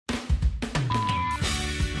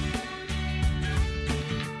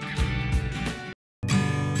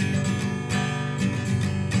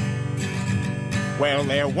Well,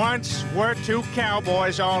 there once were two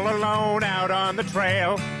cowboys all alone out on the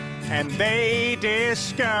trail, and they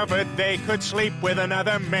discovered they could sleep with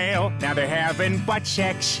another male. Now they're having butt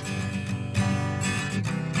sex.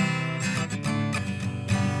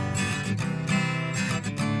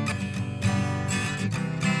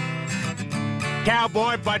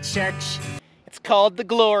 Cowboy butt sex. It's called the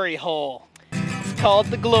glory hole. It's called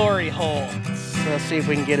the glory hole. Let's see if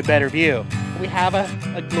we can get a better view. We have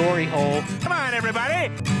a glory hole. Come on,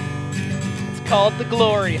 everybody. It's called the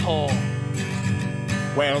glory hole.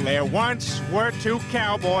 Well, there once were two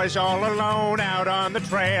cowboys all alone out on the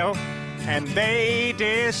trail, and they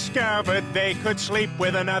discovered they could sleep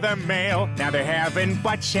with another male. Now they're having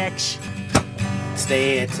butt sex.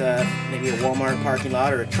 Stay at maybe a Walmart parking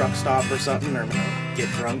lot or a truck stop or something, or get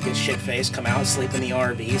drunk, get shit-faced, come out, sleep in the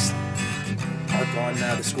RVs, park on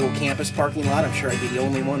the school campus parking lot. I'm sure I'd be the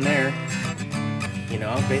only one there. You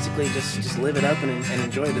know, basically just live it up and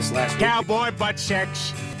enjoy this last week. Cowboy butt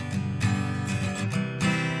sex.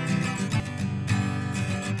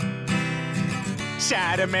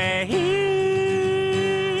 Sodomy.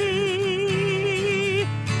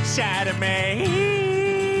 Sodomy.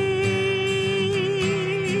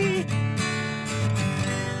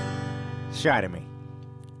 Sodomy.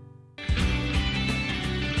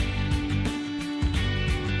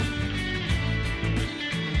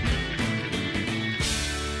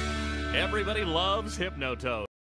 Everybody loves Hypnotoad.